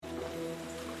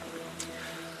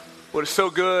Well, it's so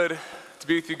good to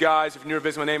be with you guys. If you're new to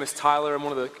visit, my name is Tyler. I'm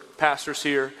one of the pastors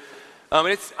here.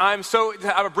 I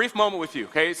have a brief moment with you,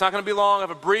 okay? It's not going to be long. I have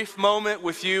a brief moment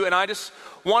with you, and I just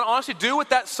want to honestly do with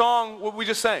that song what we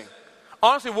just sang.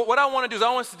 Honestly, what I want to do is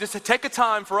I want us to just take a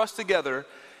time for us together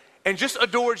and just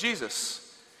adore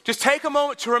Jesus. Just take a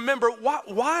moment to remember,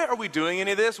 why are we doing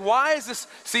any of this? Why is this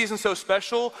season so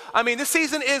special? I mean, this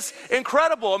season is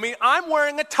incredible. I mean, I'm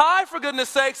wearing a tie, for goodness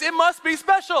sakes. It must be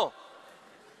special.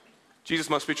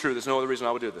 Jesus must be true. There's no other reason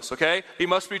I would do this, okay? He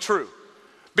must be true.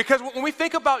 Because when we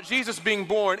think about Jesus being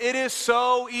born, it is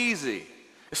so easy,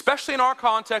 especially in our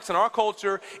context and our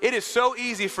culture, it is so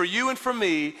easy for you and for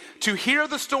me to hear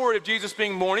the story of Jesus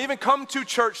being born, even come to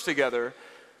church together,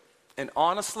 and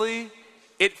honestly,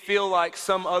 it feel like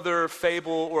some other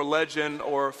fable or legend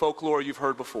or folklore you've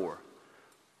heard before.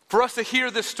 For us to hear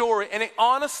this story, and it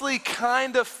honestly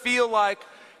kind of feel like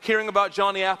hearing about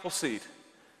Johnny Appleseed.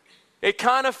 It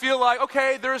kind of feel like,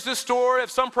 okay, there's this story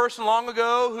of some person long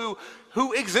ago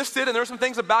who existed, and there's some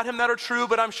things about him that are true,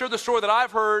 but I'm sure the story that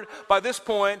I've heard by this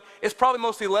point is probably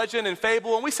mostly legend and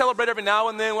fable, and we celebrate every now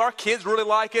and then. Our kids really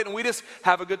like it, and we just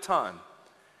have a good time.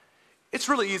 It's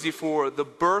really easy for the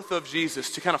birth of Jesus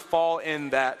to kind of fall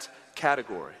in that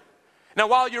category. Now,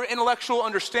 while your intellectual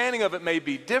understanding of it may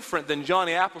be different than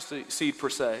Johnny Appleseed per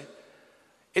se,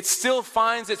 it still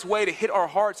finds its way to hit our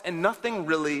hearts, and nothing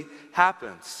really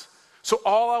happens. So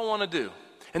all I want to do,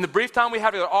 in the brief time we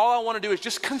have together, all I want to do is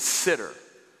just consider,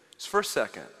 just for a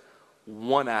second,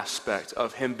 one aspect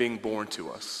of him being born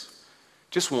to us.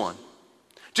 Just one.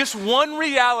 Just one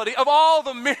reality of all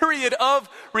the myriad of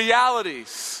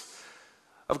realities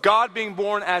of God being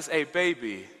born as a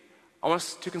baby. I want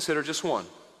us to consider just one.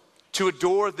 To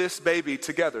adore this baby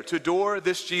together. To adore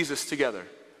this Jesus together.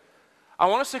 I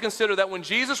want us to consider that when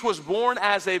Jesus was born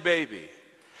as a baby,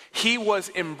 he was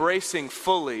embracing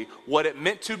fully what it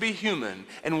meant to be human,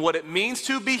 and what it means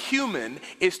to be human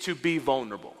is to be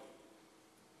vulnerable.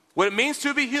 What it means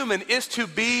to be human is to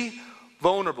be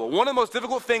vulnerable. One of the most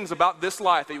difficult things about this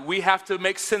life that we have to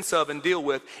make sense of and deal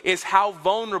with is how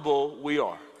vulnerable we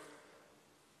are.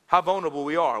 How vulnerable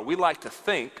we are. We like to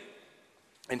think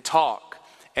and talk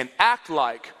and act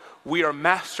like we are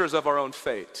masters of our own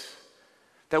fate.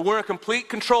 That we're in complete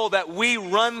control, that we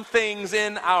run things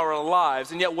in our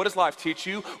lives. And yet, what does life teach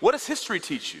you? What does history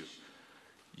teach you?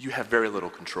 You have very little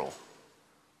control.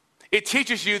 It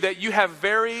teaches you that you have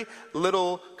very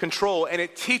little control, and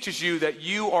it teaches you that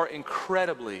you are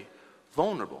incredibly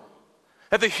vulnerable.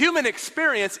 That the human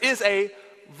experience is a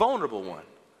vulnerable one.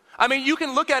 I mean, you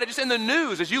can look at it just in the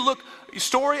news. As you look,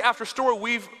 story after story,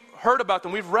 we've heard about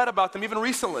them, we've read about them even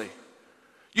recently.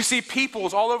 You see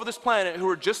peoples all over this planet who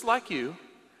are just like you,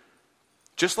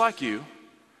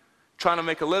 trying to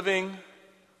make a living,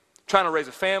 trying to raise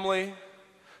a family,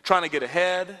 trying to get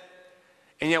ahead,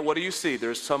 and yet what do you see?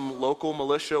 There's some local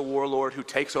militia warlord who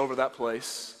takes over that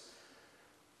place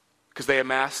because they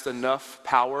amassed enough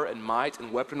power and might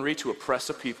and weaponry to oppress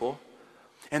a people,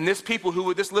 and this people who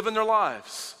would just live in their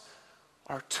lives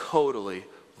are totally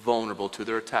vulnerable to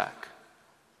their attack.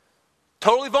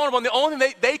 Totally vulnerable, and the only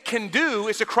thing they can do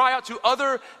is to cry out to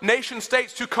other nation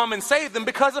states to come and save them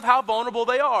because of how vulnerable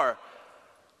they are.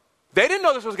 They didn't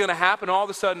know this was going to happen, all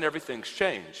of a sudden everything's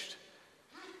changed.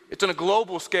 It's on a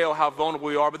global scale how vulnerable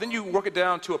we are, but then you work it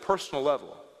down to a personal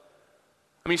level.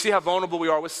 I mean, you see how vulnerable we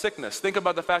are with sickness. Think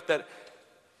about the fact that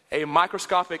a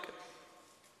microscopic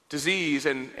disease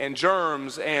and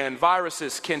germs and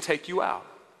viruses can take you out.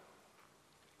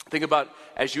 Think about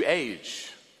as you age.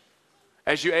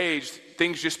 As you age,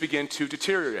 things just begin to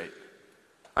deteriorate.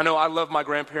 I know I love my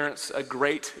grandparents a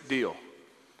great deal.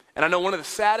 And I know one of the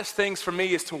saddest things for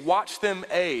me is to watch them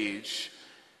age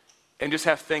and just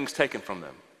have things taken from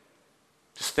them.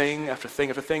 Just thing after thing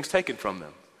after things taken from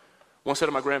them. One set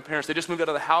of my grandparents, they just moved out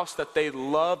of the house that they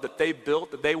loved, that they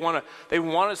built, that they wanted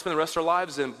to spend the rest of their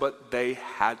lives in, but they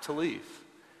had to leave.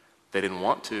 They didn't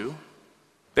want to.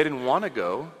 They didn't want to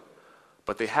go.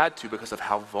 But they had to because of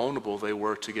how vulnerable they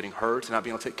were to getting hurt and not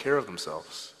being able to take care of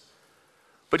themselves.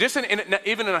 But just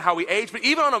even in how we age, but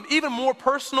even on an even more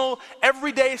personal,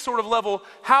 everyday sort of level,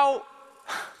 how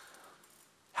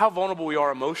vulnerable we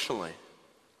are emotionally.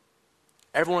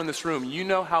 Everyone in this room, you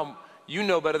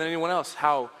know better than anyone else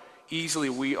how easily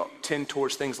we tend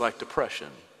towards things like depression.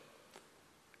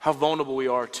 How vulnerable we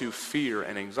are to fear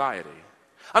and anxiety.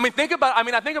 I think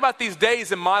about these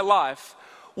days in my life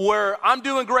where I'm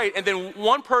doing great, and then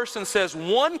one person says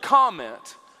one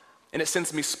comment, and it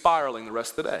sends me spiraling the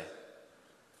rest of the day.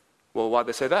 Well, why'd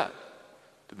they say that?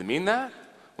 Did they mean that?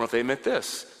 What if they meant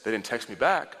this? They didn't text me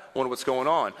back. I wonder what's going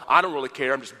on. I don't really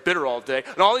care. I'm just bitter all day.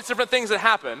 And all these different things that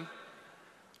happen.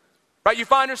 Right? You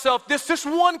find yourself, this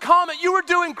one comment, you were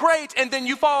doing great, and then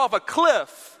you fall off a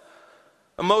cliff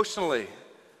emotionally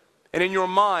and in your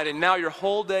mind, and now your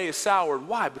whole day is soured.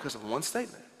 Why? Because of one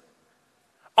statement.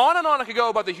 On and on I could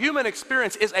go, but the human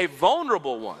experience is a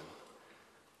vulnerable one.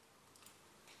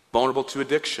 Vulnerable to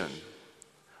addiction,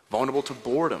 vulnerable to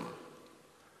boredom,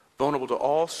 vulnerable to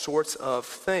all sorts of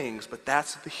things, but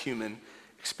that's the human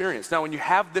experience. Now, when you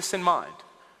have this in mind,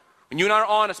 when you and I are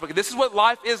honest, because this is what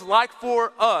life is like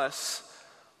for us,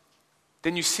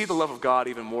 then you see the love of God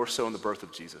even more so in the birth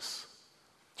of Jesus.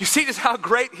 You see just how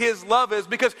great his love is,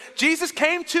 because Jesus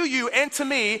came to you and to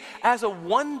me as a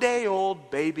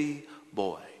one-day-old baby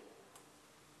boy.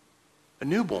 A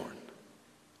newborn.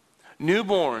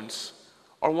 Newborns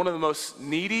are one of the most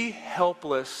needy,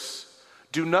 helpless,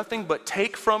 do nothing but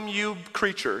take from you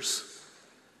creatures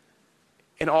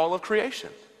in all of creation.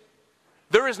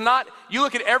 There is not, you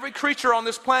look at every creature on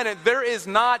this planet, there is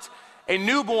not a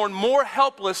newborn more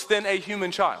helpless than a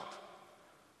human child.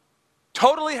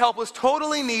 Totally helpless,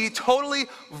 totally needy, totally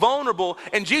vulnerable,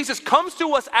 and Jesus comes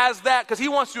to us as that because he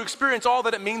wants to experience all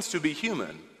that it means to be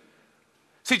human.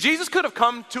 See, Jesus could have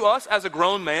come to us as a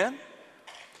grown man.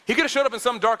 He could have showed up in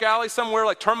some dark alley somewhere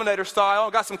like Terminator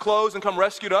style, got some clothes and come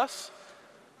rescued us.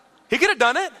 He could have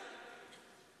done it.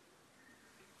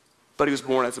 But he was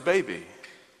born as a baby.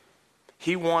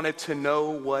 He wanted to know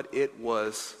what it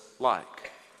was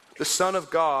like. The Son of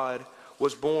God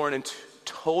was born into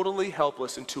totally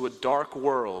helpless into a dark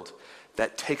world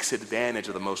that takes advantage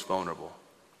of the most vulnerable.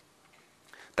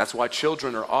 That's why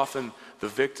children are often the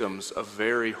victims of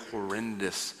very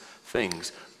horrendous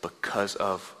things because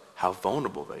of how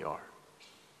vulnerable they are.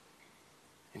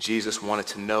 And Jesus wanted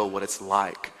to know what it's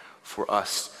like for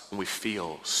us when we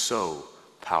feel so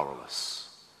powerless.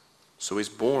 So he's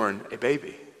born a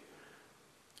baby.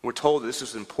 We're told that this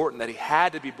is important, that he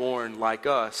had to be born like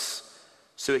us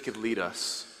so he could lead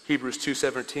us. Hebrews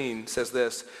 2:17 says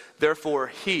this, therefore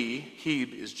he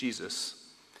is Jesus,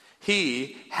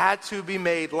 he had to be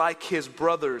made like his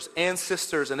brothers and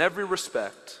sisters in every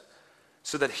respect,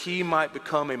 so that he might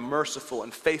become a merciful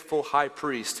and faithful high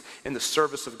priest in the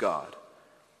service of God,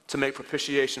 to make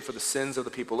propitiation for the sins of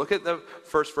the people. Look at the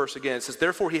first verse again. It says,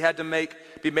 therefore he had to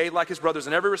be made like his brothers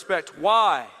in every respect.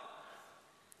 Why?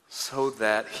 So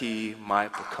that he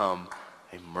might become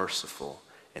a merciful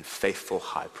and faithful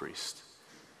high priest.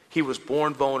 He was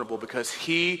born vulnerable because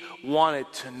he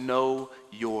wanted to know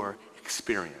your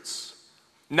experience.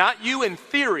 Not you in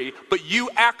theory, but you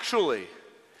actually.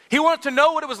 He wanted to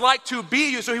know what it was like to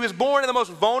be you, so he was born in the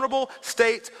most vulnerable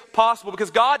state possible,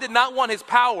 because God did not want his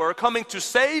power coming to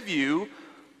save you,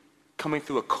 coming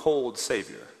through a cold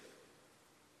Savior.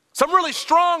 Some really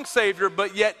strong Savior,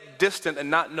 but yet distant and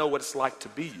not know what it's like to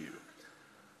be you.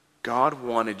 God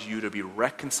wanted you to be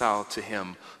reconciled to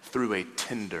him through a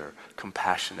tender,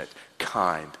 compassionate,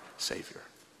 kind Savior.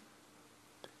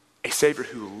 A Savior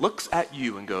who looks at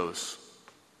you and goes,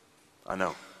 I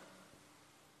know,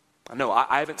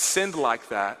 I haven't sinned like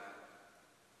that,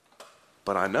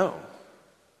 but I know.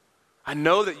 I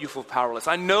know that you feel powerless.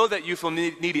 I know that you feel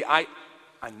needy. I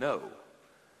know.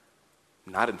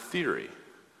 Not in theory,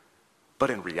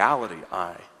 but in reality,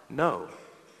 I know.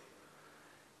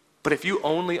 But if you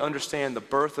only understand the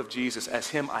birth of Jesus as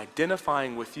him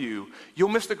identifying with you, you'll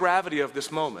miss the gravity of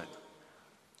this moment.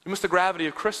 You'll miss the gravity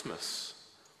of Christmas.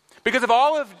 Because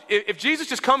if Jesus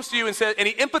just comes to you and says, and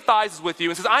he empathizes with you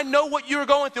and says, I know what you're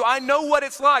going through, I know what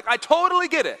it's like, I totally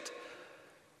get it.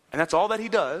 And that's all that he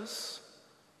does.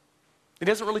 It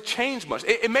doesn't really change much.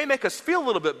 It may make us feel a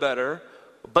little bit better,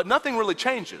 but nothing really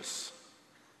changes.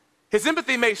 His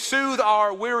empathy may soothe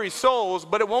our weary souls,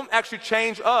 but it won't actually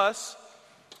change us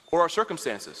or our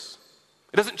circumstances.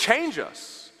 It doesn't change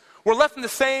us. We're left in the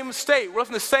same state. We're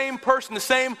left in the same person, the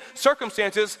same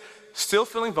circumstances, still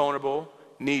feeling vulnerable,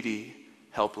 needy,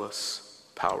 helpless,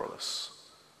 powerless.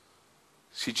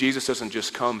 See, Jesus doesn't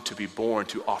just come to be born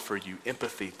to offer you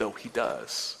empathy, though he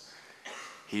does.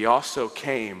 He also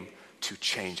came to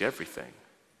change everything.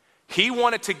 He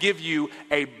wanted to give you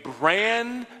a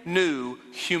brand new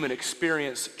human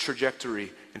experience,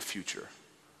 trajectory, and future.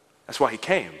 That's why he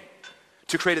came,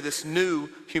 to create this new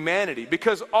humanity.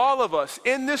 Because all of us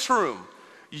in this room,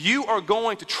 you are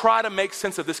going to try to make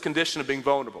sense of this condition of being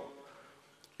vulnerable.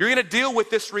 You're going to deal with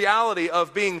this reality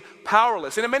of being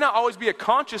powerless. And it may not always be a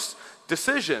conscious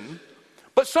decision,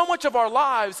 but so much of our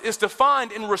lives is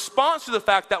defined in response to the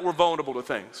fact that we're vulnerable to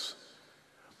things.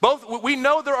 We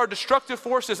know there are destructive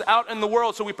forces out in the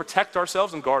world, so we protect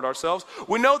ourselves and guard ourselves.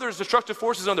 We know there's destructive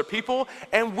forces in other people,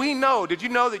 and we know, did you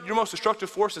know that your most destructive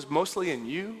force is mostly in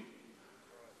you?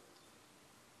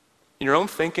 In your own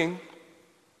thinking,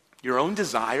 your own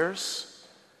desires.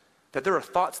 that there are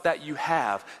thoughts that you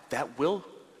have that will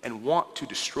and want to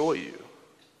destroy you.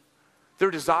 There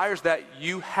are desires that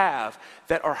you have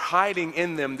that are hiding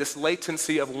in them this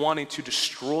latency of wanting to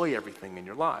destroy everything in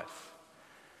your life.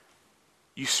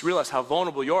 You realize how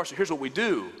vulnerable you are, so here's what we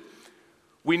do.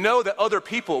 We know that other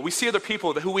people, we see other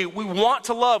people who we want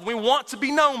to love, we want to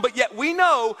be known, but yet we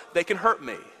know they can hurt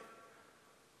me.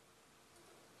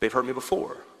 They've hurt me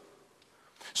before.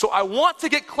 So I want to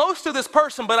get close to this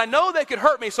person, but I know they could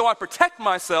hurt me, so I protect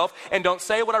myself and don't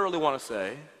say what I really want to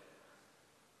say.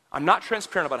 I'm not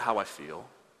transparent about how I feel.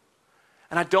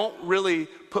 And I don't really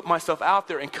put myself out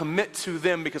there and commit to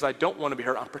them because I don't want to be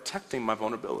hurt. I'm protecting my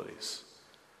vulnerabilities.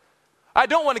 I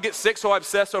don't want to get sick, so I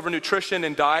obsess over nutrition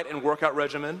and diet and workout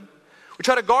regimen. We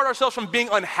try to guard ourselves from being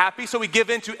unhappy, so we give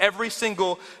in to every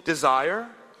single desire.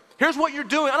 Here's what you're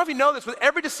doing. I don't know if you know this, with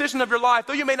every decision of your life,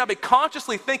 though you may not be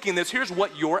consciously thinking this, here's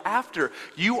what you're after.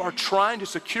 You are trying to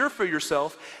secure for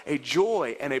yourself a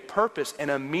joy and a purpose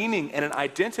and a meaning and an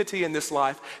identity in this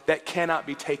life that cannot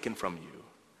be taken from you.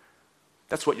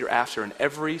 That's what you're after in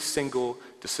every single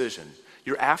decision.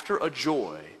 You're after a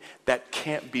joy that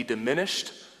can't be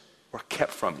diminished or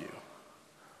kept from you.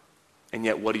 And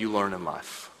yet, what do you learn in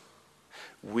life?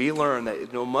 We learn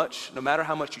that no matter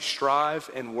how much you strive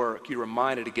and work, you're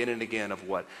reminded again and again of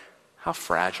what? How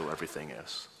fragile everything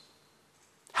is.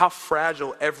 How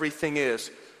fragile everything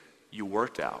is. You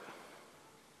worked out.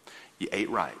 You ate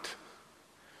right.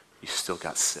 You still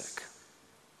got sick.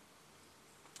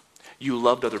 You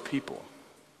loved other people.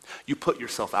 You put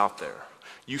yourself out there.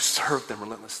 You served them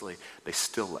relentlessly. They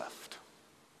still left.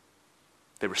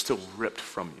 They were still ripped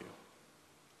from you.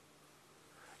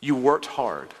 You worked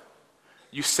hard.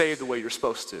 You saved the way you're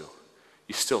supposed to.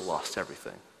 You still lost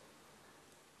everything.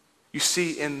 You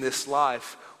see, in this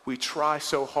life, we try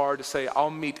so hard to say, I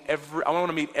want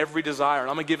to meet every desire, and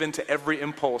I'm going to give in to every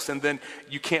impulse, and then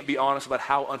you can't be honest about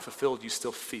how unfulfilled you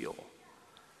still feel.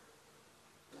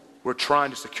 We're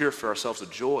trying to secure for ourselves a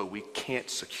joy we can't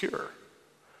secure.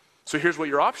 So here's what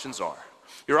your options are.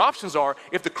 Your options are,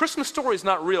 if the Christmas story is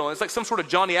not real, and it's like some sort of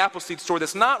Johnny Appleseed story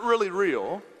that's not really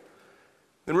real,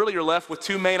 then really you're left with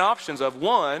two main options of,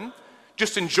 one,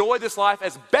 just enjoy this life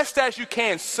as best as you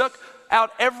can, suck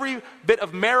out every bit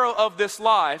of marrow of this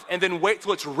life, and then wait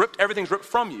till everything's ripped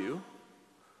from you,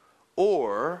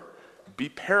 or be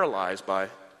paralyzed by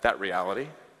that reality,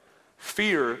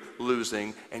 fear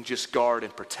losing, and just guard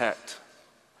and protect.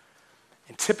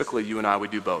 And typically you and I, we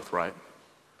do both, right?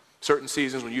 Certain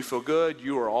seasons when you feel good,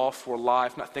 you are all for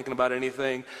life, not thinking about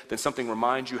anything, then something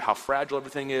reminds you how fragile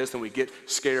everything is, then we get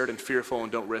scared and fearful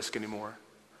and don't risk anymore.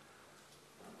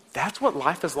 That's what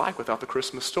life is like without the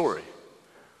Christmas story.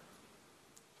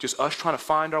 Just us trying to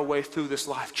find our way through this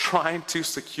life, trying to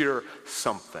secure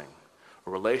something, a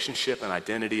relationship, an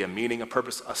identity, a meaning, a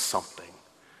purpose, a something,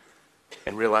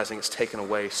 and realizing it's taken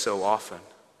away so often.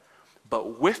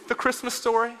 But with the Christmas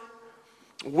story,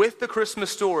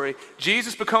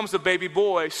 Jesus becomes a baby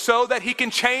boy so that he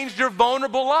can change your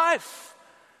vulnerable life.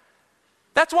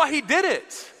 That's why he did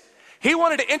it. He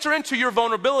wanted to enter into your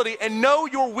vulnerability and know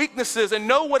your weaknesses and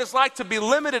know what it's like to be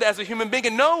limited as a human being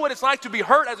and know what it's like to be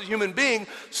hurt as a human being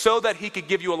so that he could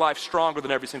give you a life stronger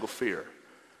than every single fear.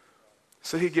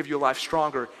 So he'd give you a life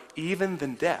stronger even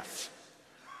than death.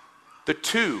 The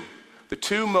two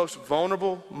most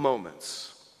vulnerable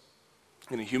moments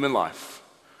in a human life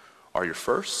are your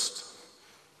first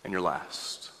and your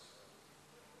last.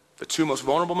 The two most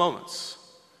vulnerable moments,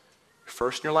 your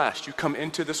first and your last. You come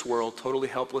into this world totally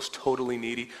helpless, totally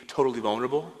needy, totally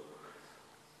vulnerable,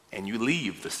 and you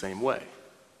leave the same way.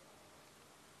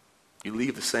 You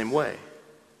leave the same way.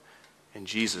 And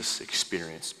Jesus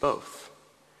experienced both.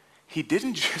 He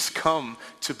didn't just come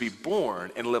to be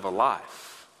born and live a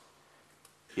life.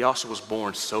 He also was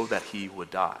born so that he would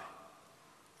die.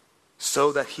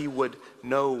 So that he would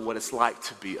know what it's like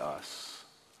to be us.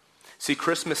 See,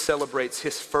 Christmas celebrates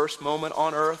his first moment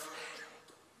on earth,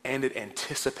 and it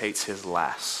anticipates his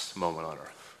last moment on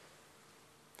earth.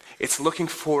 It's looking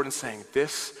forward and saying,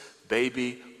 this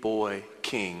baby boy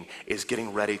king is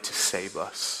getting ready to save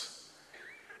us.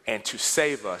 And to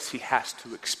save us, he has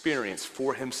to experience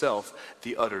for himself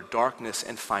the utter darkness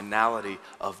and finality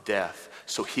of death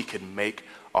so he can make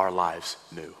our lives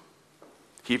new.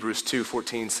 Hebrews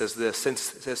 2:14 says this,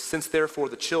 since therefore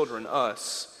the children,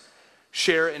 us,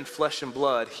 share in flesh and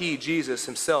blood, he, Jesus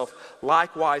himself,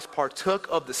 likewise partook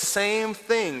of the same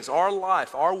things, our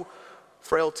life, our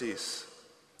frailties,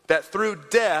 that through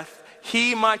death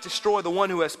he might destroy the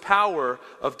one who has power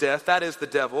of death, that is the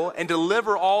devil, and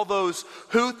deliver all those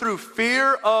who through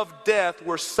fear of death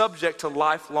were subject to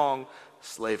lifelong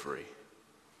slavery.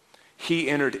 He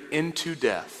entered into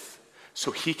death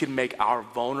so he can make our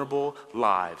vulnerable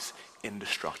lives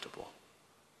indestructible.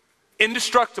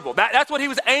 Indestructible. That's what he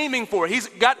was aiming for. He's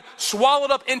got swallowed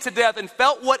up into death and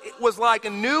felt what it was like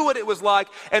and knew what it was like,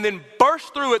 and then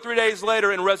burst through it 3 days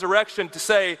later in resurrection to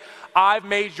say, I've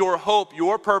made your hope,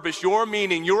 your purpose, your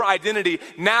meaning, your identity,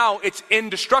 now it's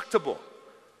indestructible.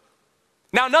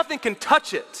 Now nothing can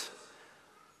touch it.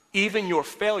 Even your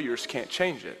failures can't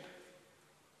change it.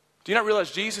 Do you not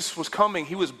realize Jesus was coming,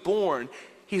 he was born,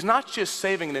 he's not just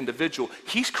saving an individual,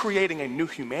 he's creating a new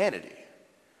humanity.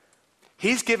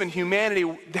 He's given humanity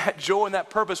that joy and that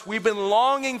purpose we've been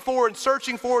longing for and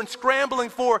searching for and scrambling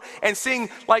for and seeing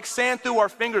like sand through our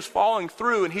fingers falling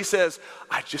through. And he says,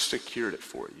 I just secured it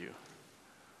for you.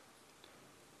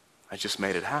 I just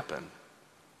made it happen.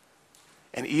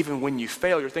 And even when you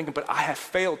fail, you're thinking, but I have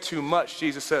failed too much.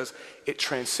 Jesus says, it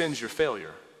transcends your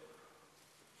failure.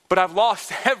 But I've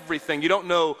lost everything. You don't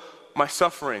know my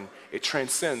suffering. It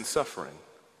transcends suffering.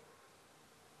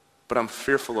 But I'm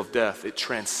fearful of death. It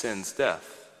transcends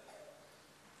death.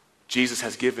 Jesus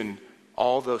has given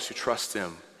all those who trust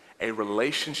him a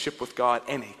relationship with God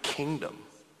and a kingdom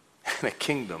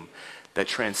that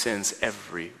transcends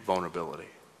every vulnerability.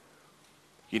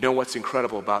 You know what's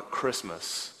incredible about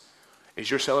Christmas is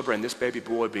you're celebrating this baby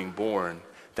boy being born,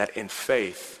 that in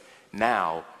faith,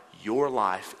 now your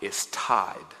life is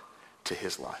tied to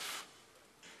his life.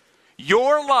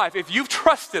 Your life, if you've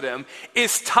trusted him,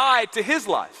 is tied to his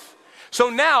life. So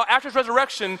now, after his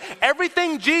resurrection,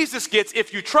 everything Jesus gets,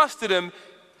 if you trusted him,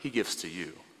 he gives to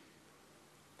you.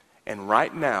 And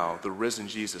right now, the risen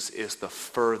Jesus is the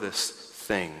furthest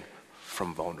thing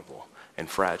from vulnerable and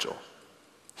fragile.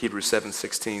 Hebrews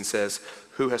 7:16 says,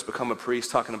 who has become a priest,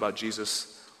 talking about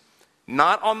Jesus,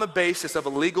 not on the basis of a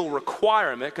legal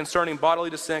requirement concerning bodily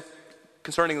descent,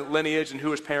 concerning lineage and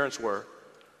who his parents were,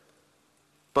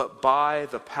 but by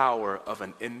the power of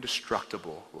an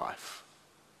indestructible life.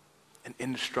 An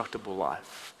indestructible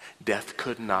life. Death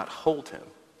could not hold him.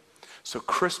 So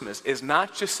Christmas is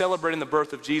not just celebrating the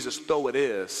birth of Jesus, though it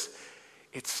is.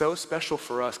 It's so special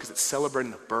for us because it's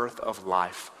celebrating the birth of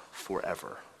life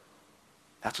forever.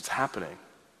 That's what's happening.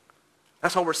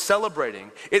 That's what we're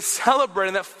celebrating. It's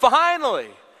celebrating that finally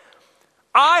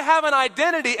I have an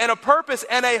identity and a purpose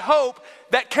and a hope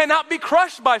that cannot be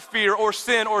crushed by fear or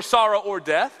sin or sorrow or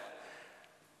death.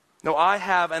 No, I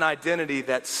have an identity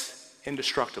that's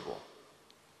indestructible.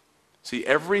 See,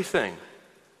 everything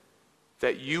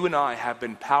that you and I have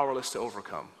been powerless to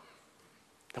overcome,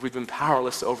 that we've been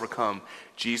powerless to overcome,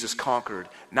 Jesus conquered,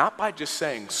 not by just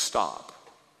saying stop,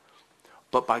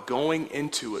 but by going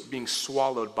into it, being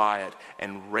swallowed by it,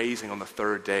 and raising on the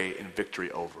third day in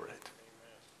victory over it.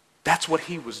 That's what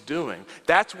he was doing.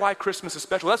 That's why Christmas is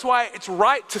special. That's why it's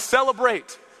right to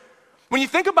celebrate. When you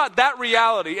think about that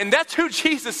reality, and that's who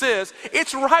Jesus is,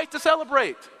 it's right to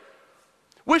celebrate.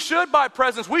 We should buy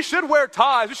presents. We should wear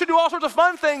ties. We should do all sorts of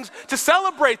fun things to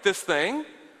celebrate this thing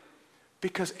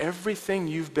because everything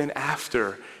you've been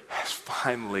after has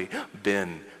finally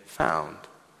been found.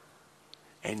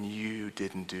 And you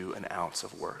didn't do an ounce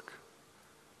of work.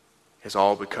 It's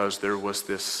all because there was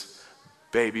this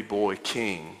baby boy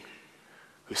king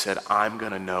who said, I'm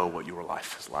going to know what your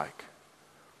life is like.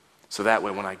 So that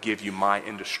way when I give you my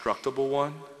indestructible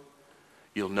one,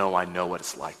 you'll know I know what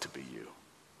it's like to be you.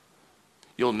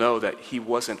 You'll know that he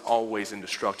wasn't always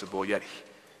indestructible, yet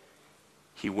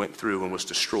he went through and was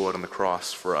destroyed on the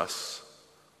cross for us.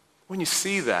 When you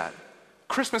see that,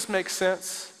 Christmas makes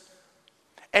sense.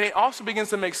 And it also begins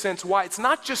to make sense why it's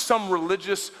not just some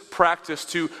religious practice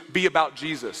to be about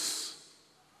Jesus.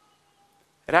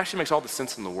 It actually makes all the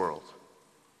sense in the world.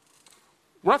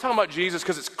 We're not talking about Jesus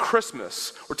because it's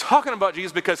Christmas. We're talking about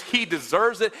Jesus because he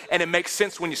deserves it, and it makes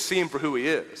sense when you see him for who he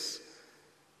is.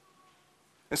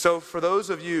 And so for those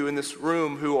of you in this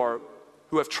room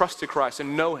who have trusted Christ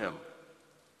and know him,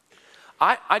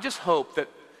 I just hope that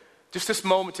just this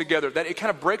moment together, that it kind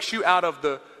of breaks you out of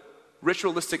the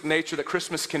ritualistic nature that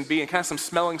Christmas can be and kind of some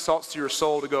smelling salts to your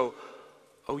soul to go,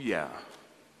 oh yeah,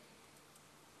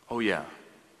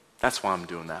 that's why I'm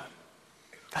doing that.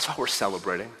 That's why we're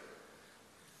celebrating,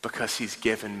 because he's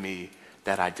given me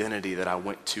that identity that I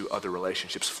went to other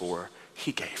relationships for.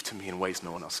 He gave to me in ways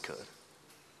no one else could.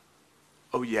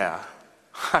 Oh yeah,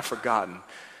 I've forgotten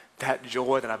that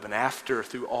joy that I've been after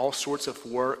through all sorts of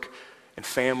work and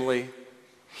family.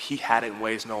 He had it in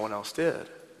ways no one else did.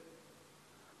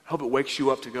 I hope it wakes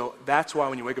you up to go, that's why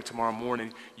when you wake up tomorrow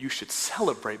morning, you should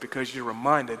celebrate, because you're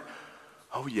reminded,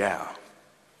 oh yeah,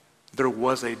 there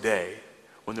was a day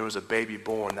when there was a baby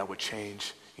born that would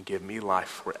change and give me life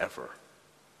forever.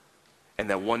 And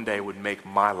that one day would make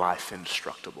my life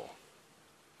indestructible.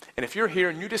 And if you're here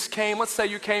and you just came, let's say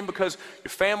you came because your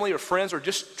family or friends or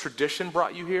just tradition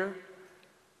brought you here,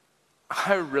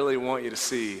 I really want you to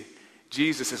see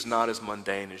Jesus is not as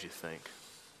mundane as you think.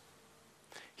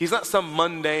 He's not some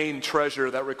mundane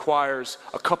treasure that requires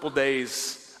a couple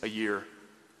days a year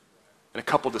and a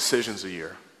couple decisions a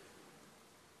year.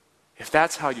 If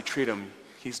that's how you treat him,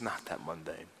 he's not that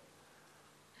mundane.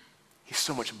 He's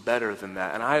so much better than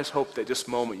that. And I just hope that this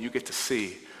moment you get to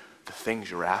see the things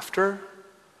you're after,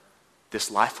 this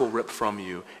life will rip from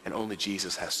you, and only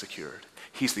Jesus has secured.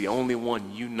 He's the only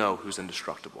one you know who's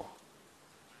indestructible.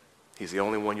 He's the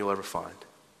only one you'll ever find.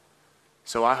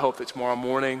 So I hope that tomorrow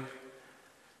morning,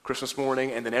 Christmas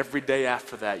morning, and then every day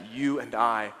after that, you and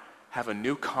I have a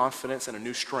new confidence and a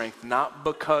new strength, not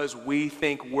because we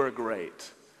think we're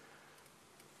great,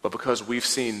 but because we've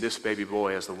seen this baby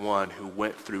boy as the one who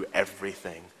went through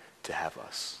everything to have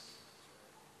us.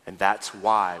 And that's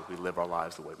why we live our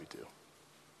lives the way we do.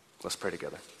 Let's pray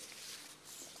together.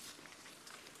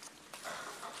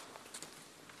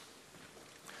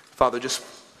 Father, just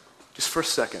for a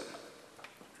second,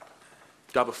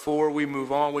 God, before we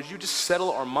move on, would you just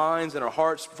settle our minds and our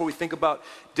hearts before we think about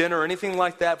dinner or anything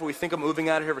like that, before we think of moving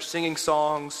out of here or singing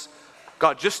songs?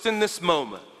 God, just in this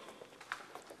moment,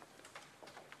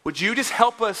 would you just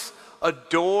help us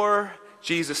adore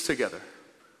Jesus together?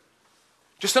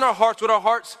 Just in our hearts, would our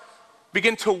hearts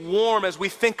begin to warm as we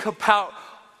think about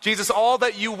Jesus, all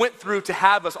that you went through to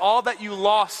have us, all that you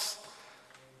lost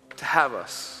to have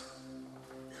us.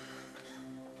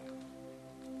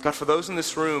 God, for those in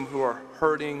this room who are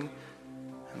hurting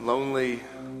and lonely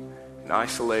and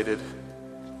isolated,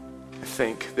 I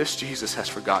think this Jesus has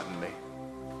forgotten me.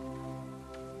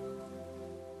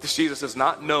 This Jesus does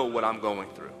not know what I'm going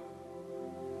through.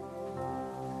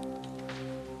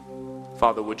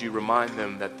 Father, would you remind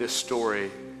them that this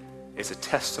story is a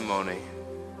testimony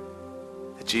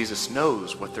that Jesus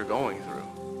knows what they're going through.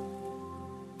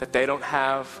 That they don't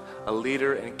have a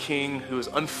leader and king who is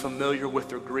unfamiliar with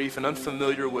their grief and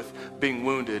unfamiliar with being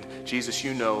wounded. Jesus,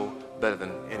 you know better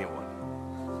than anyone.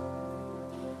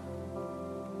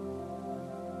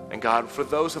 And God, for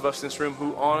those of us in this room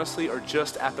who honestly are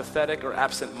just apathetic or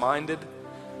absent-minded,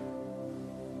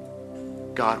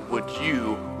 God, would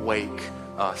you wake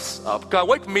us up? God,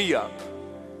 wake me up.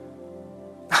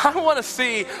 I want to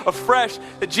see afresh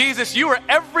that Jesus, you are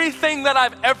everything that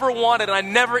I've ever wanted and I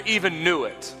never even knew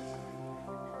it.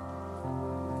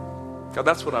 God,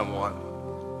 that's what I want.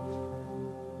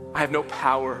 I have no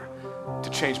power to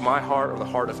change my heart or the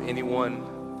heart of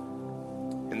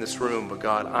anyone in this room, but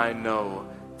God, I know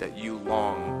that you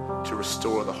long to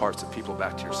restore the hearts of people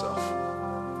back to yourself.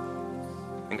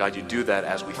 And God, you do that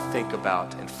as we think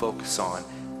about and focus on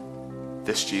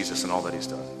this Jesus and all that he's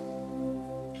done.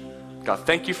 God,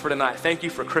 thank you for tonight. Thank you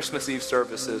for Christmas Eve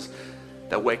services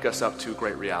that wake us up to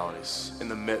great realities in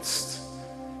the midst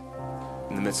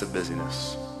of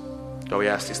busyness. God, we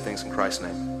ask these things in Christ's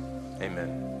name.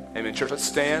 Amen. Amen. Church, let's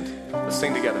stand. Let's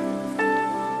sing together.